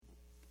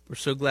We're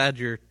so glad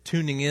you're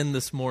tuning in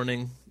this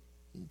morning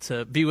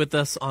to be with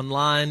us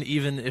online,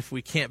 even if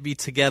we can't be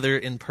together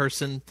in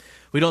person.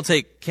 We don't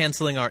take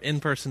canceling our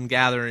in-person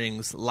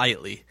gatherings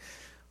lightly.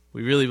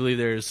 We really believe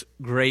there's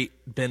great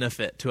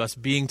benefit to us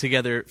being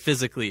together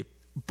physically.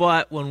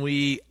 But when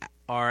we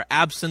are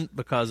absent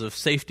because of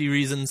safety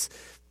reasons,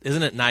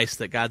 isn't it nice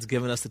that God's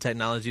given us the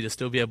technology to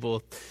still be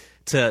able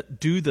to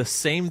do the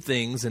same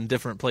things in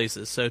different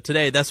places? So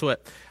today, that's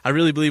what I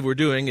really believe we're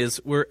doing, is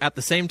we're at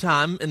the same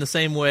time, in the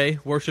same way,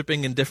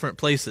 worshiping in different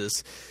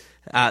places.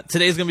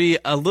 Today's going to be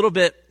a little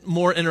bit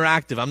more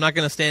interactive. I'm not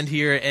going to stand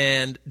here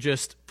and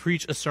just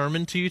preach a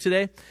sermon to you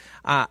today.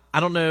 I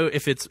don't know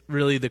if it's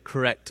really the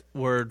correct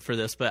word for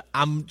this, but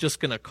I'm just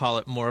going to call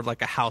it more of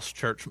like a house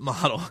church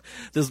model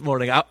this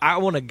morning. I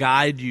want to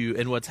guide you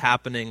in what's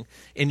happening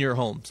in your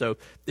home. So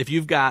if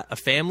you've got a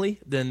family,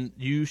 then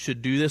you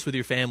should do this with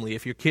your family.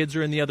 If your kids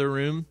are in the other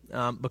room,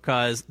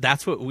 because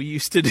that's what we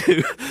used to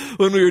do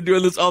when we were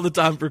doing this all the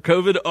time for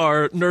COVID.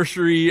 Our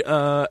nursery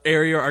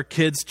area, our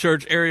kids'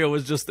 church area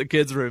was just the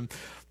kids' room.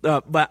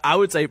 But I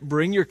would say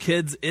bring your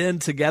kids in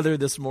together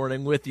this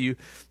morning with you.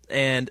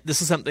 And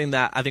this is something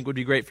that I think would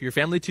be great for your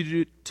family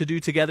to do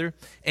together.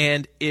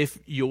 And if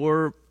you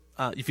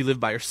live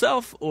by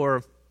yourself,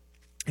 or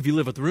if you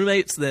live with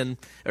roommates, or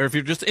if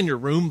you're just in your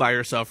room by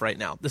yourself right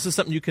now, this is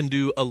something you can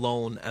do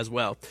alone as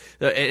well.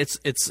 It's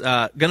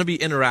going to be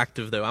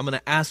interactive, though. I'm going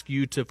to ask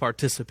you to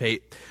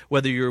participate,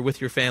 whether you're with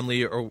your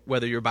family or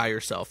whether you're by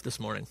yourself this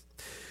morning.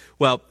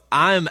 Well,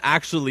 I'm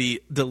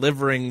actually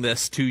delivering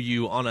this to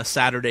you on a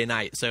Saturday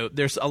night, so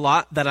there's a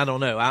lot that I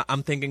don't know.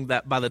 I'm thinking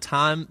that by the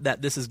time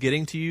that this is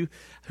getting to you,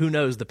 who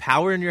knows, the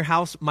power in your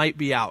house might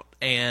be out,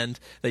 and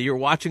that you're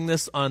watching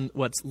this on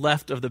what's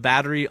left of the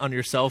battery on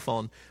your cell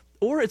phone.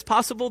 Or it's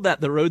possible that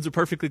the roads are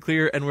perfectly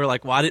clear, and we're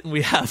like, why didn't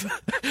we have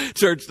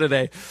church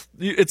today?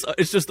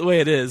 It's just the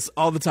way it is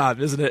all the time,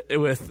 isn't it,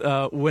 with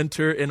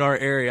winter in our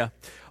area?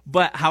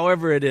 But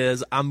however it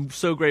is, I'm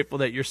so grateful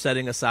that you're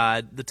setting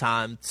aside the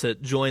time to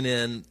join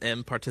in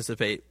and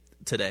participate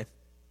today.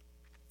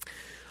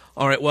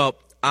 All right, well,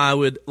 I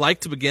would like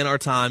to begin our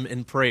time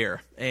in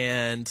prayer.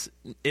 And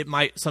it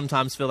might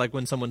sometimes feel like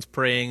when someone's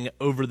praying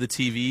over the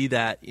TV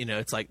that,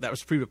 it's like that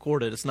was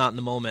pre-recorded. It's not in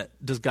the moment.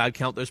 Does God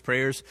count those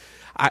prayers?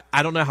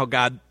 I don't know how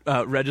God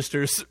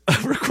registers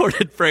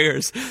recorded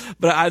prayers,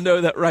 but I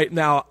know that right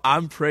now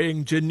I'm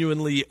praying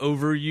genuinely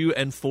over you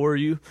and for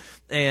you.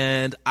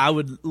 And I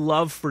would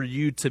love for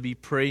you to be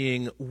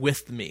praying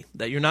with me,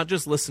 that you're not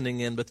just listening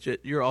in, but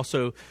you're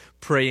also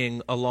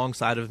praying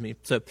alongside of me.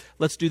 So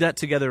let's do that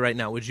together right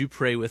now. Would you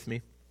pray with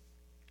me?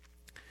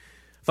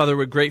 Father,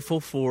 we're grateful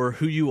for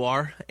who you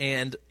are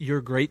and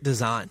your great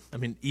design. I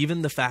mean,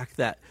 even the fact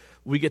that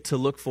we get to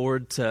look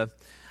forward to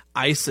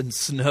ice and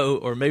snow,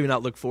 or maybe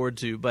not look forward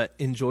to, but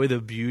enjoy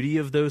the beauty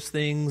of those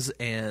things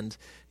and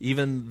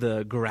even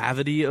the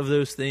gravity of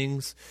those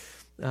things.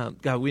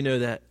 God, we know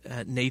that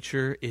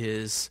nature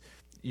is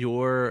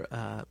your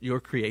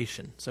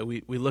creation. So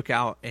we look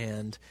out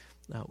and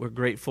we're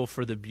grateful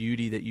for the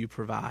beauty that you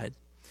provide.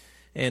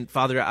 And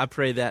Father, I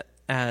pray that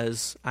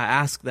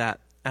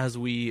as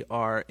we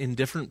are in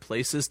different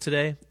places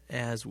today,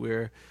 as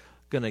we're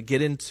going to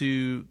get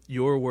into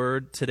your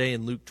word today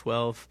in Luke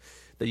 12,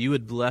 that you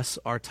would bless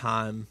our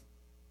time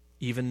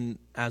even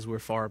as we're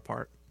far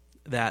apart,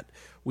 that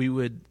we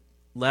would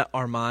let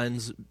our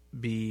minds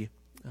be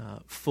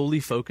fully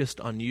focused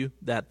on you,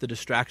 that the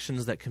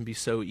distractions that can be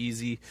so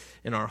easy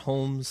in our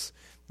homes,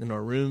 in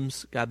our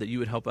rooms, God, that you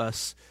would help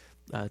us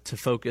to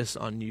focus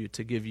on you,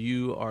 to give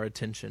you our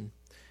attention.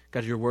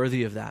 God, you're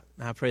worthy of that.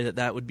 I pray that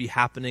that would be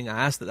happening.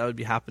 I ask that that would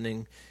be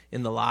happening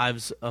in the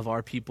lives of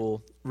our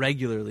people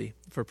regularly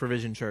for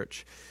Provision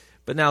Church.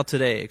 But now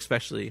today,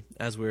 especially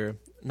as we're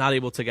not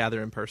able to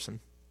gather in person.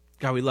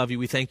 God, we love you.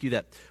 We thank you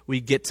that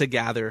we get to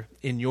gather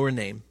in your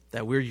name,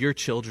 that we're your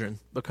children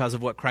because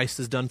of what Christ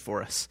has done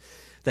for us,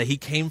 that he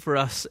came for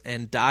us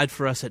and died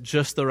for us at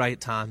just the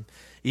right time,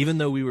 even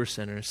though we were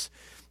sinners.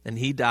 And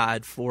he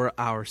died for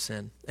our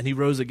sin. And he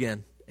rose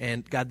again.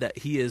 And God, that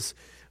he is,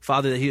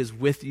 Father, that he is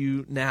with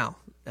you now,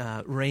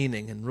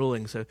 reigning and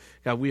ruling. So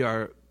God, we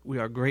are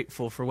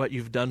grateful for what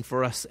you've done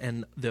for us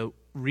and the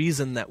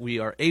reason that we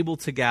are able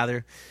to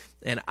gather.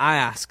 And I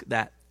ask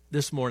that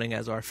this morning,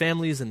 as our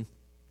families and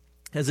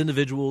as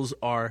individuals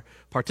are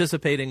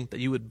participating, that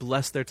you would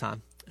bless their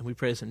time. And we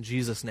pray this in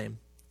Jesus' name.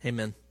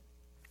 Amen.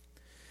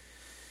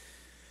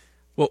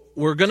 Well,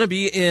 we're going to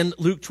be in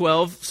Luke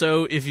 12,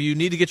 so if you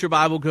need to get your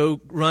Bible,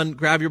 go run,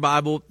 grab your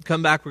Bible,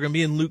 come back. We're going to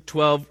be in Luke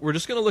 12. We're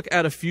just going to look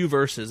at a few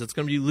verses. It's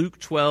going to be Luke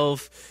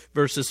 12,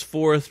 verses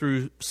 4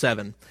 through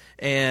 7.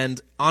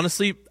 And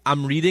honestly,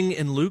 I'm reading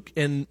in Luke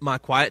in my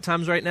quiet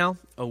times right now.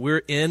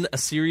 We're in a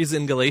series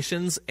in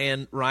Galatians,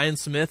 and Ryan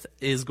Smith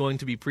is going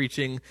to be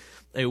preaching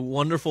a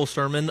wonderful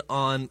sermon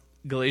on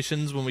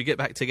Galatians when we get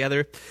back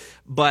together.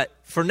 But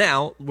for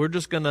now, we're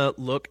just going to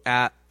look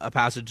at a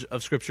passage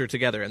of Scripture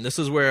together. And this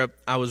is where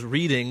I was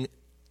reading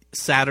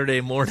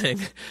Saturday morning.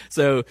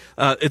 So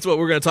it's what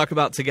we're going to talk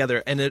about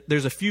together. And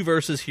there's a few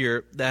verses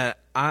here that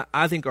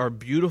I think are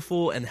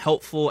beautiful and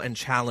helpful and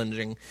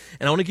challenging.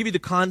 And I want to give you the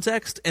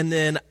context, and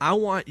then I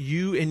want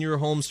you in your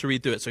homes to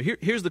read through it. So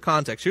here's the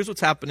context. Here's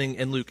what's happening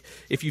in Luke.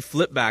 If you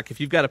flip back, if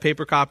you've got a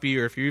paper copy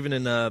or if you're even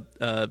in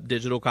a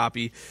digital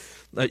copy,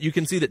 you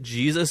can see that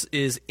Jesus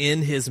is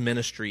in his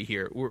ministry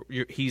here.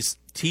 He's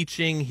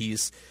teaching,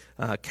 he's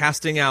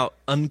casting out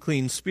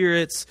unclean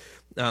spirits.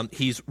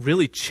 He's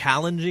really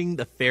challenging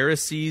the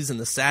Pharisees and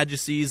the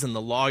Sadducees and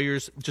the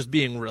lawyers, just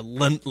being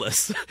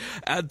relentless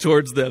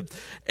towards them.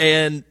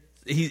 And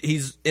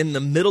he's in the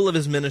middle of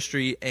his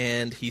ministry,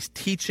 and he's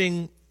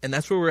teaching, and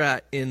that's where we're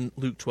at in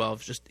Luke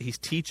 12. Just he's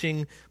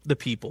teaching the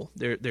people.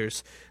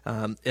 There's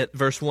at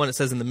verse 1, it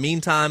says, "In the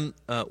meantime,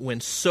 when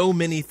so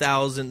many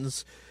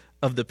thousands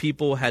of the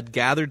people had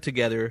gathered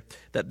together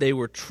that they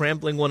were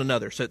trampling one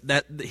another." So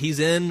that he's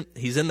in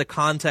the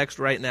context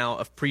right now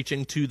of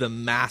preaching to the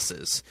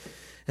masses.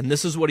 And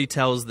this is what he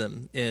tells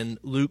them in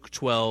Luke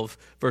 12,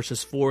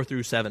 verses 4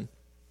 through 7.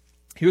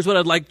 Here's what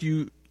I'd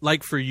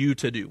like for you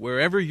to do.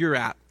 Wherever you're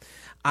at,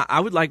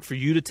 I would like for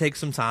you to take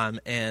some time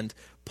and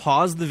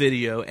pause the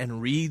video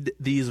and read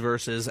these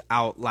verses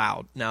out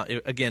loud. Now,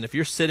 again, if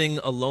you're sitting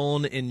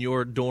alone in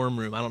your dorm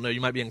room, I don't know,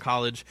 you might be in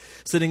college,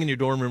 sitting in your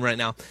dorm room right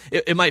now,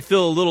 it might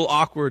feel a little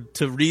awkward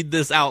to read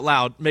this out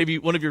loud. Maybe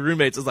one of your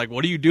roommates is like,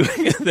 "What are you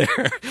doing in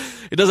there?"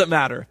 It doesn't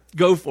matter.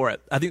 Go for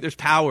it. I think there's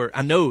power.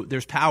 I know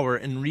there's power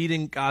in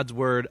reading God's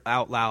word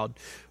out loud,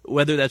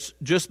 whether that's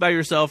just by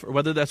yourself or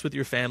whether that's with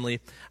your family.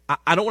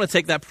 I don't want to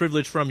take that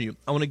privilege from you.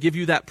 I want to give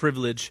you that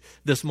privilege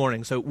this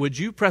morning. So would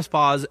you press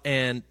pause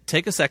and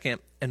take a second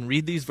and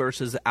read these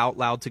verses out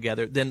loud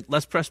together? Then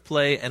let's press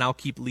play, and I'll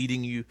keep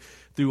leading you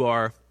through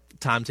our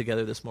time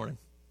together this morning.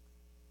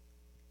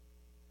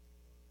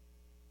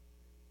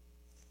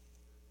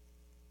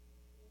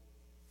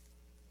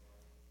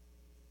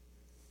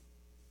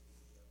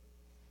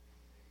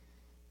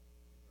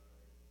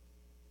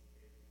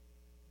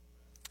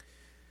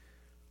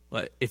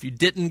 But if you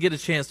didn't get a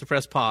chance to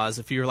press pause,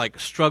 if you're like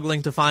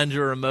struggling to find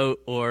your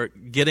remote or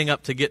getting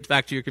up to get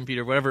back to your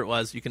computer, whatever it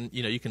was, you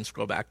can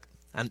scroll back.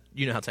 And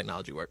you know how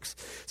technology works.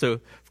 So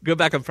go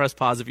back and press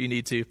pause if you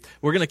need to.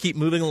 We're going to keep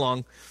moving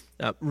along.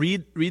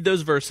 Read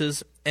those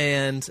verses,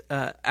 and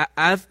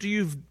after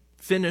you've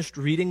finished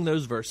reading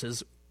those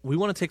verses, we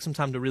want to take some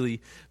time to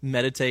really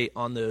meditate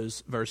on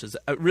those verses.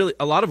 Really,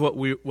 a lot of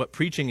what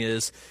preaching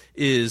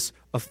is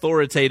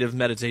authoritative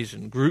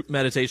meditation, group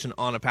meditation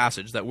on a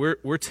passage, that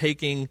we're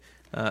taking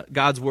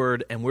God's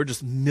word and we're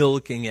just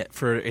milking it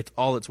for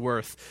all it's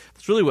worth.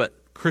 That's really what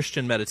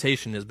Christian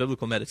meditation is,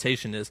 biblical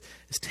meditation is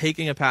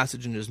taking a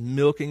passage and just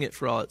milking it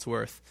for all it's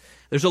worth.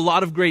 There's a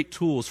lot of great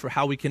tools for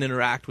how we can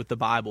interact with the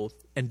Bible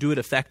and do it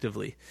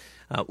effectively.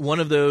 One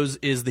of those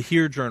is the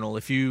Hear Journal.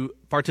 If you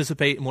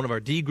participate in one of our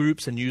D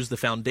groups and use the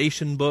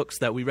foundation books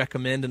that we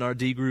recommend in our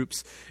D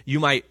groups, you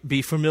might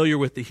be familiar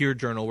with the Hear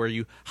Journal, where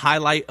you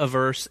highlight a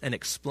verse and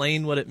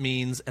explain what it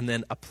means and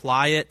then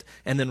apply it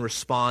and then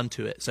respond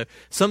to it. So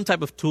some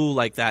type of tool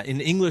like that.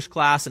 In English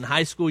class in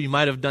high school, you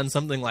might have done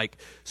something like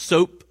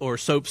SOAP or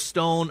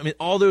SOAPstone. I mean,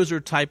 all those are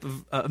type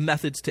of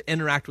methods to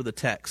interact with a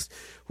text.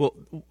 Well,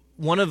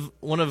 one of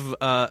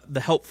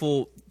the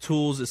helpful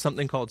tools is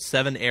something called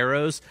 7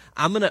 Arrows.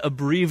 I'm going to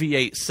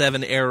abbreviate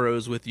 7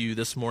 Arrows with you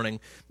this morning.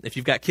 If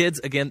you've got kids,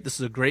 again, this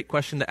is a great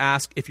question to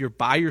ask. If you're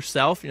by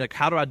yourself, you're like,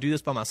 how do I do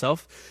this by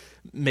myself?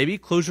 Maybe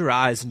close your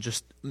eyes and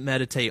just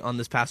meditate on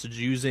this passage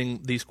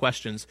using these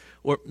questions.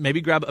 Or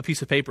maybe grab a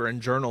piece of paper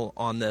and journal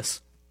on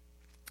this.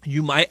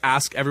 You might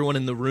ask everyone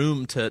in the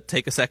room to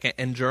take a second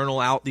and journal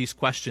out these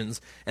questions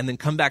and then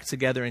come back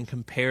together and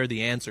compare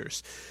the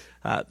answers.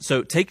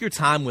 So take your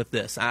time with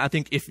this. I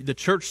think if the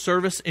church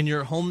service in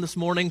your home this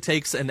morning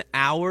takes an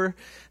hour,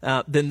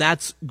 then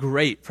that's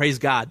great. Praise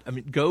God. I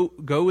mean, go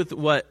with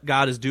what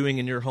God is doing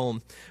in your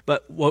home.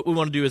 But what we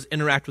want to do is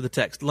interact with the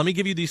text. Let me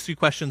give you these 3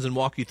 questions and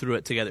walk you through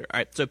it together. All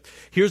right, so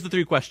here's the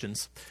 3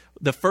 questions.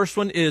 The first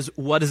one is,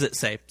 what does it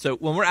say? So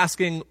when we're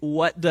asking,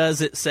 what does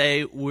it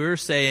say, we're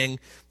saying,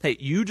 hey,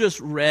 you just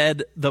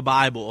read the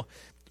Bible.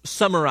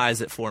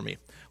 Summarize it for me.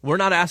 We're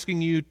not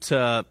asking you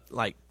to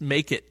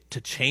make it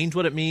to change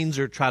what it means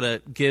or try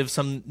to give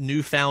some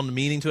newfound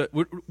meaning to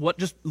it.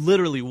 Just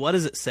literally, what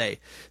does it say?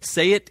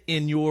 Say it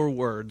in your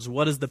words.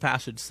 What does the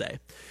passage say?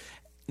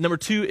 Number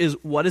 2 is,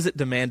 what does it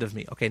demand of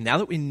me? Okay, now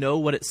that we know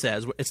what it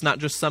says, it's not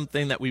just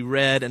something that we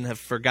read and have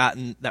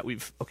forgotten, that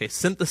we've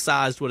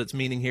synthesized what it's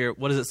meaning here.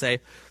 What does it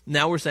say?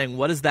 Now we're saying,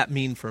 what does that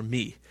mean for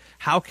me?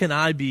 How can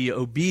I be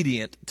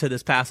obedient to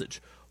this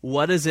passage?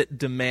 What does it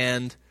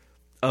demand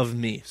of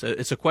me? So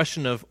it's a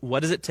question of,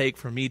 what does it take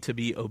for me to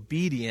be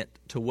obedient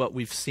to what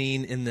we've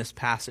seen in this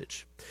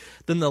passage?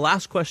 Then the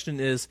last question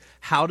is,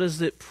 how does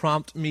it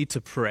prompt me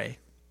to pray?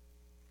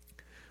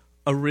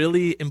 A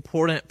really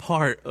important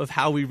part of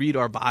how we read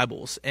our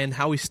Bibles and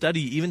how we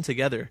study even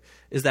together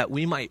is that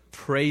we might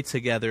pray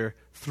together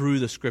through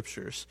the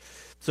Scriptures.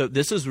 So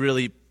this is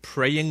really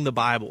praying the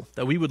Bible,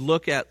 that we would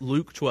look at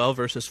Luke 12,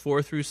 verses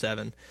 4 through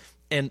 7,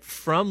 And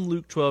from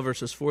Luke 12,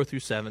 verses 4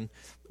 through 7,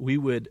 we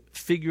would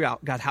figure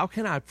out, God, how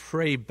can I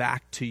pray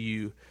back to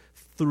you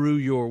through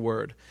your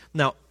word?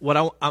 Now,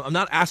 I'm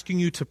not asking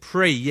you to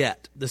pray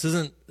yet. This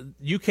isn't,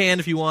 you can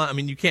if you want. I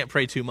mean, you can't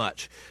pray too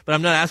much. But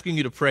I'm not asking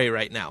you to pray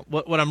right now.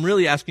 What I'm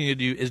really asking you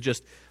to do is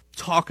just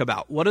talk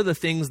about what are the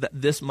things that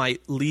this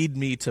might lead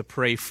me to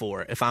pray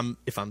for. If I'm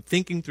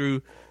thinking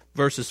through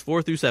verses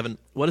 4 through 7,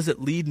 what does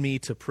it lead me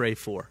to pray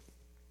for?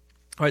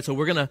 All right, so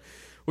we're going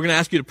to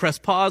ask you to press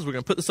pause. We're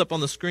going to put this up on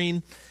the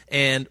screen,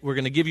 and we're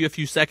going to give you a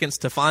few seconds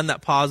to find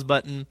that pause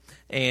button.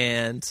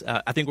 And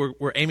I think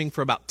we're aiming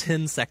for about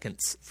 10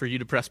 seconds for you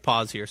to press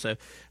pause here. So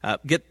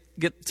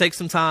take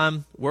some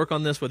time, work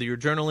on this, whether you're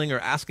journaling or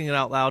asking it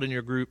out loud in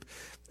your group,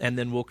 and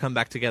then we'll come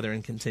back together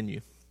and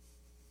continue.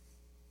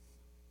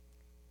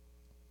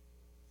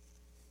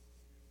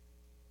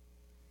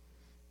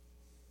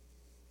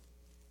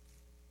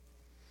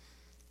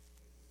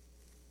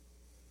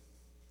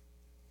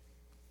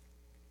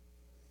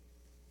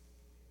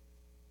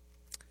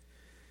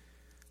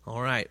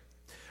 All right.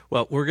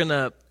 Well, we're going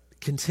to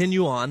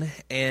continue on,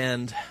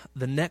 and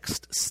the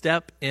next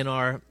step in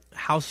our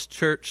house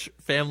church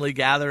family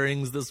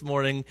gatherings this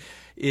morning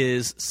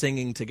is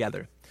singing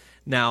together.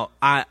 Now,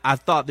 I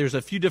thought there's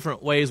a few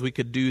different ways we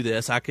could do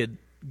this. I could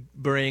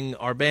bring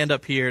our band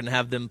up here and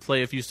have them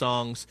play a few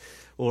songs,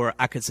 or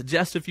I could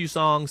suggest a few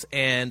songs,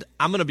 and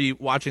I'm going to be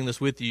watching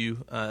this with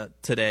you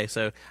today,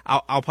 so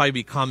I'll probably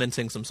be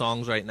commenting some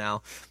songs right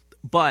now.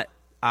 But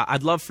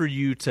I'd love for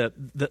you to,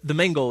 the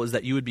main goal is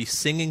that you would be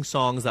singing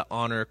songs that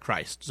honor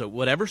Christ. So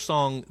whatever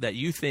song that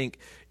you think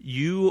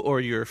you or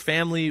your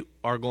family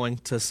are going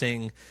to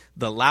sing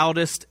the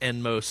loudest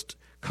and most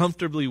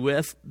comfortably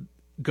with,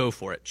 go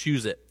for it.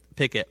 Choose it.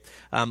 Pick it.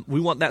 We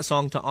want that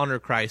song to honor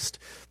Christ,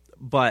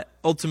 but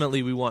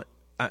ultimately we want,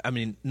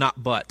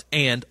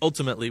 and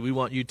ultimately we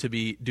want you to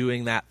be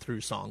doing that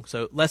through song.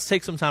 So let's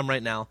take some time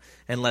right now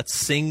and let's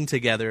sing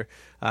together.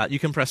 You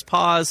can press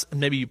pause, and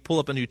maybe you pull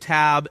up a new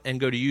tab and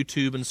go to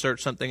YouTube and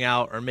search something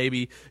out, or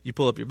maybe you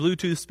pull up your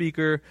Bluetooth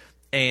speaker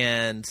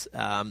and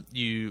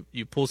you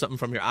pull something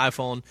from your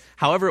iPhone.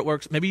 However it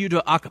works, maybe you do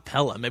it a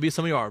cappella. Maybe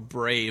some of you are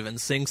brave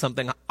and sing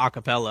something a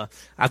cappella.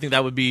 I think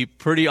that would be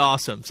pretty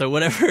awesome. So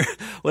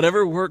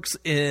whatever works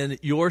in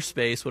your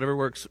space, whatever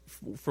works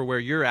for where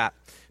you're at,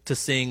 to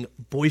sing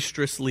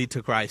boisterously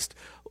to Christ.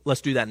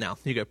 Let's do that now.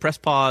 You go press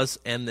pause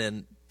and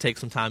then take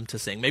some time to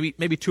sing.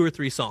 Maybe 2 or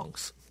 3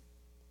 songs.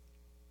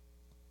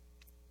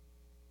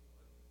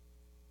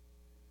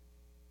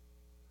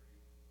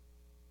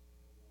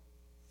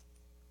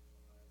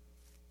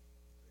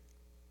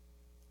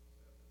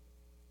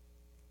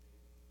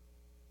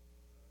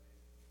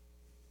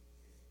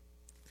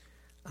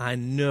 I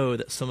know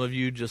that some of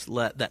you just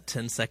let that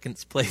 10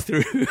 seconds play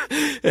through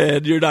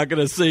and you're not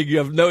going to sing. You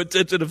have no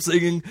intention of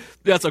singing.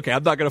 That's okay.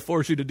 I'm not going to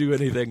force you to do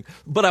anything.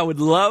 But I would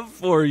love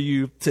for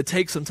you to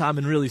take some time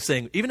and really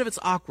sing, even if it's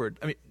awkward.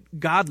 I mean,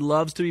 God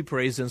loves to be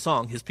praised in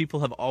song. His people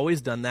have always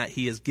done that.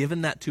 He has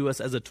given that to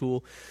us as a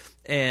tool.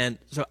 And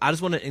so I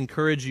just want to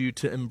encourage you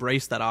to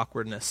embrace that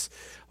awkwardness.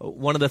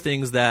 One of the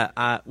things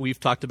that we've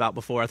talked about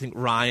before, I think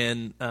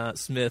Ryan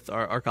Smith,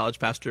 our college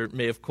pastor,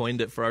 may have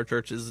coined it for our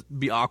church, is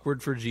be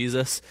awkward for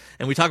Jesus.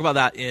 And we talk about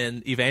that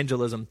in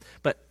evangelism.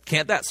 But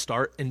can't that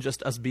start in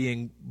just us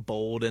being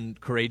bold and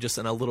courageous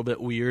and a little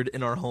bit weird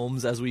in our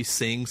homes as we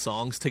sing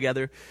songs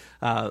together?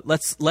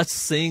 Let's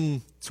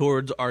sing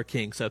towards our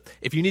King. So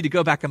if you need to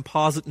go back and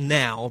pause it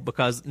now,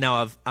 because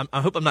now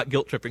I hope I'm not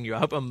guilt tripping you. I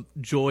hope I'm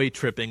joy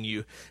tripping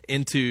you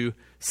into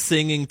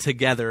singing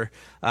together.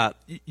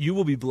 You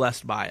will be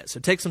blessed by it. So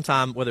take some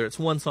time, whether it's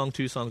 1 song,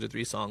 2 songs, or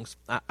 3 songs.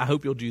 I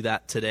hope you'll do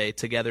that today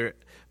together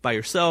by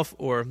yourself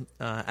or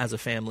as a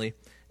family,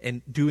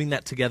 and doing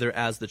that together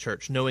as the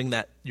church, knowing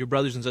that your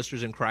brothers and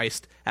sisters in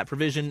Christ at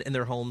Provision in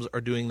their homes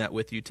are doing that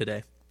with you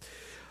today.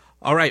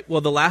 All right, well,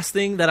 the last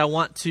thing that I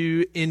want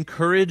to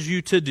encourage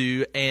you to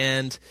do,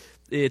 and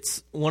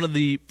it's one of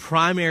the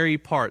primary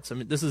parts, I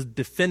mean, this is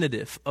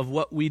definitive of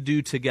what we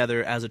do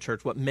together as a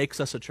church, what makes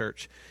us a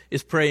church,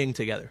 is praying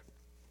together.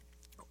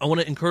 I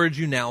want to encourage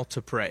you now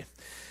to pray.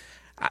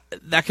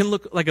 That can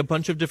look like a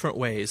bunch of different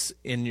ways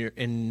in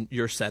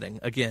your setting.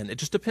 Again, it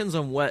just depends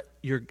on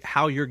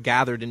how you're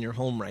gathered in your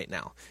home right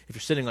now. If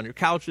you're sitting on your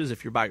couches,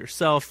 if you're by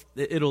yourself,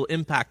 it'll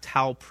impact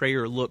how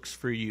prayer looks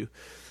for you.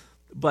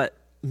 But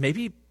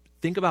maybe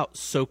think about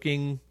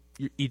soaking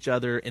each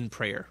other in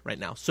prayer right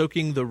now,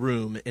 soaking the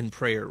room in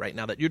prayer right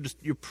now, that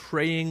you're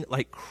praying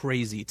like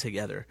crazy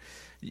together.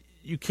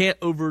 You can't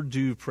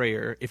overdo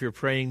prayer if you're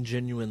praying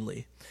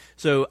genuinely.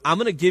 So I'm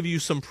going to give you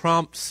some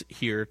prompts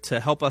here to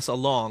help us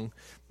along,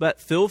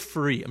 but feel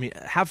free. I mean,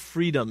 have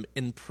freedom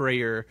in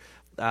prayer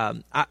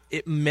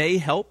It may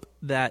help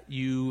that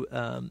you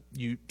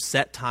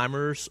set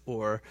timers,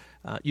 or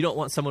you don't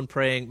want someone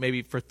praying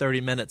maybe for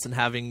 30 minutes and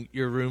having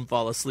your room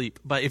fall asleep.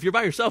 But if you're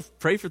by yourself,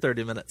 pray for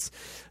 30 minutes.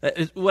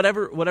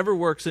 Whatever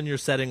works in your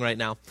setting right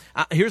now.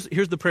 Here's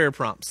the prayer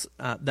prompts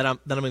that I'm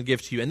going to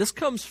give to you, and this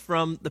comes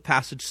from the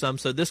passage some.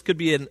 So this could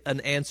be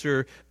an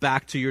answer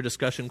back to your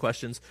discussion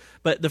questions.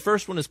 But the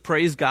first one is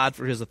praise God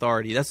for His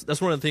authority.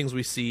 That's one of the things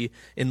we see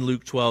in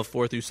Luke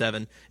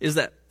 12:4-7 is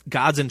that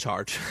God's in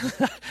charge.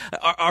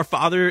 Our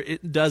Father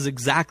does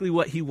exactly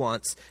what He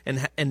wants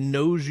and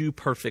knows you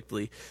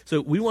perfectly.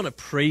 So we want to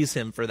praise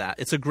Him for that.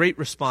 It's a great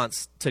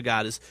response to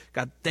God is,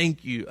 God,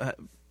 thank you.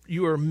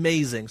 You are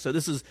amazing. So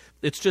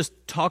it's just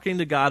talking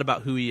to God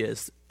about who He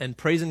is and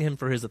praising Him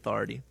for His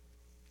authority.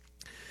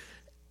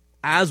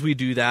 As we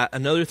do that,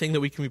 another thing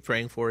that we can be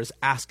praying for is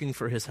asking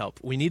for His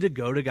help. We need to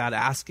go to God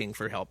asking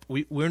for help.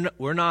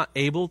 We're not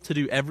able to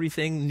do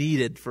everything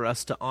needed for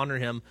us to honor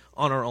Him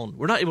on our own.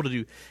 We're not able to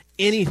do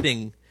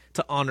anything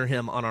to honor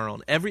Him on our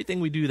own.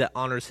 Everything we do that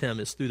honors Him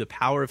is through the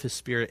power of His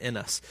Spirit in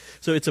us.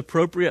 So it's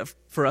appropriate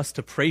for us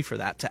to pray for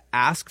that, to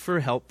ask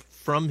for help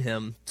from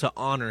Him to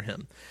honor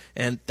Him.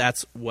 And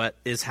that's what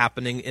is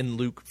happening in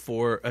Luke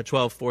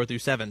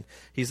 12:4-7.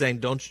 He's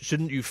saying,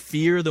 shouldn't you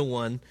fear the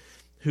one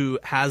who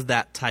has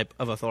that type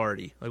of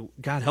authority? Like,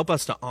 God, help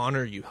us to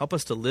honor you. Help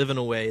us to live in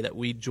a way that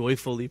we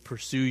joyfully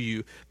pursue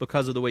you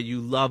because of the way you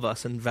love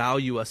us and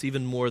value us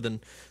even more than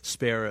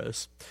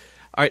sparrows.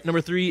 All right, number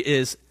 3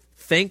 is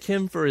thank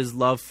Him for His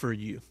love for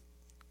you.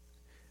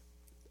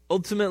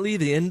 Ultimately,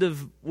 the end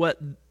of what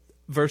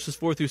verses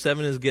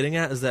 4-7 is getting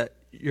at is that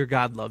your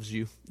God loves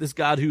you. This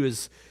God who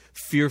is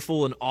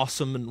fearful and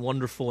awesome and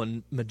wonderful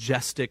and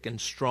majestic and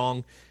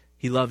strong,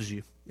 He loves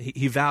you.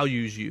 He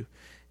values you.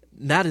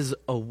 That is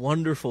a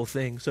wonderful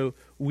thing. So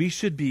we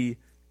should be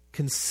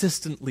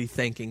consistently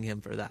thanking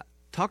Him for that.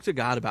 Talk to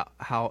God about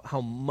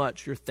how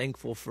much you're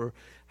thankful for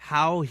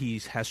how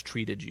He has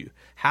treated you,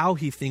 how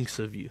He thinks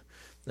of you.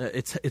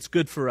 It's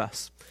good for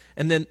us.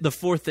 And then the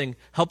 4th thing,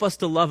 help us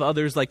to love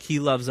others like He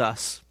loves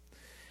us.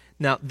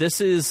 Now, this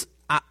is,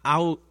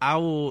 I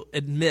will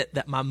admit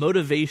that my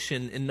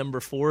motivation in number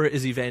 4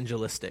 is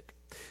evangelistic.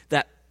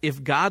 That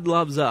if God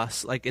loves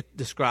us, like it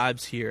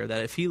describes here,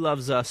 that if He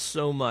loves us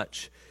so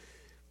much,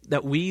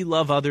 that we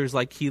love others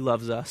like He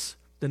loves us,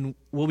 then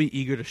we'll be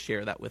eager to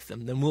share that with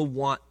them. Then we'll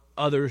want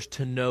others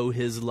to know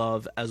His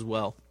love as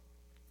well.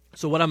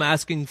 So what I'm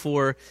asking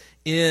for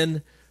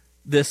in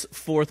this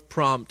 4th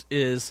prompt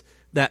is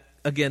that,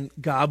 again,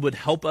 God would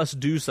help us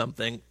do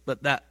something,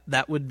 but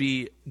that would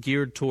be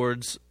geared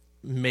towards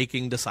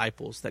making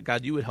disciples. That,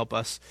 God, you would help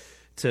us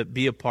to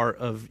be a part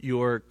of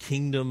your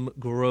kingdom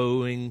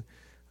growing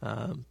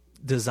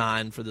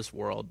design for this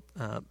world,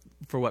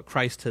 for what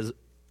Christ has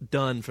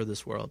done for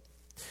this world.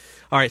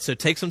 All right, so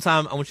take some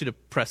time. I want you to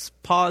press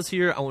pause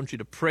here. I want you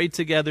to pray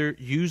together,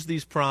 use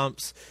these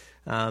prompts,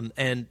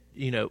 and,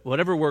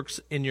 whatever works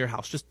in your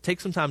house. Just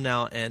take some time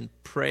now and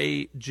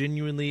pray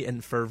genuinely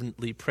and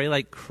fervently. Pray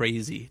like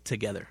crazy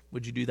together.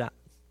 Would you do that?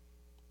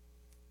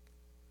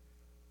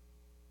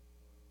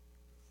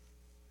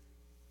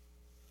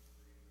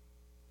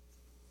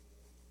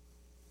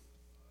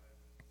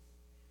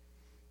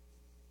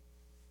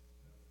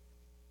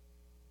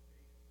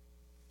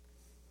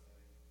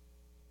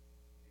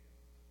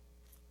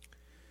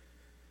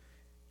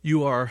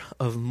 You are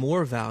of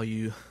more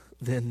value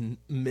than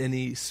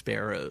many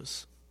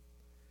sparrows.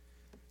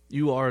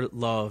 You are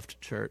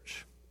loved,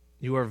 church.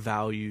 You are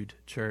valued,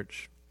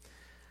 church.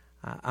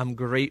 I'm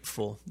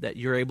grateful that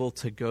you're able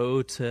to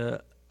go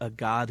to a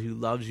God who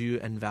loves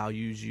you and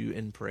values you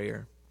in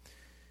prayer.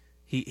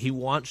 He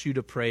wants you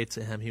to pray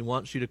to Him. He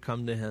wants you to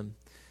come to Him.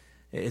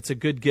 It's a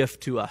good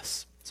gift to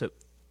us. So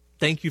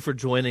thank you for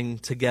joining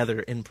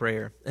together in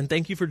prayer. And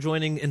thank you for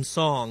joining in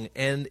song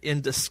and in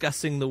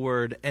discussing the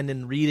Word and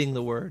in reading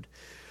the Word.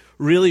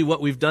 Really,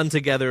 what we've done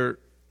together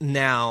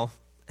now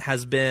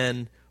has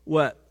been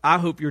what I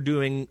hope you're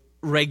doing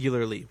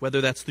regularly,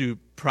 whether that's through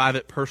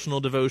private personal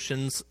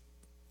devotions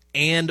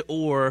and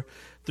or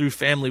through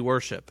family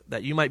worship,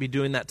 that you might be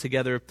doing that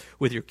together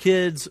with your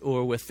kids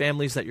or with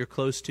families that you're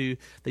close to,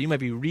 that you might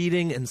be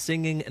reading and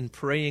singing and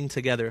praying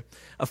together.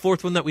 A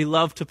 4th one that we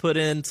love to put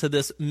into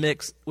this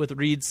mix with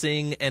read,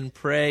 sing, and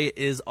pray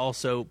is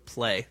also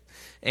play.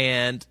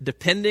 And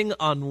depending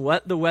on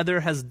what the weather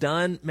has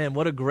done, man,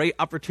 what a great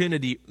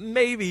opportunity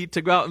maybe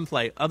to go out and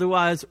play.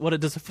 Otherwise, what a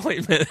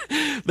disappointment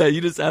that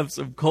you just have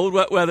some cold,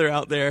 wet weather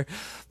out there.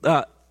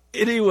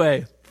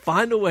 Anyway,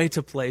 find a way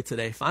to play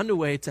today. Find a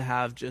way to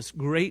have just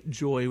great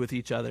joy with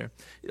each other.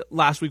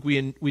 Last week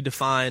we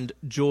defined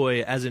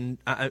joy as in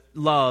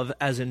love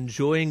as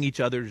enjoying each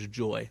other's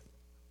joy.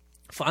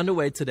 Find a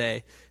way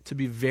today to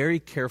be very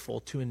careful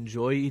to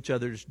enjoy each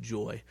other's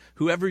joy.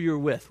 Whoever you're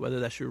with, whether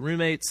that's your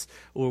roommates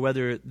or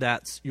whether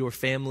that's your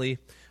family,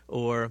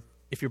 or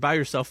if you're by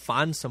yourself,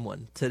 find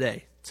someone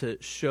today to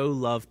show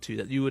love to,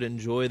 that you would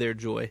enjoy their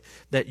joy,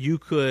 that you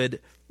could,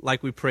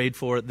 like we prayed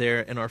for there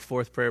in our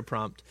 4th prayer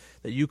prompt,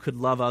 that you could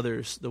love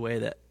others the way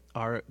that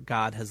our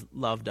God has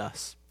loved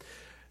us.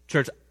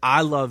 Church,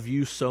 I love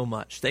you so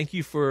much. Thank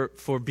you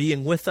for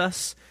being with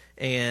us,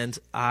 and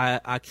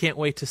I can't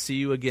wait to see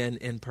you again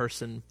in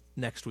person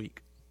next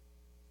week.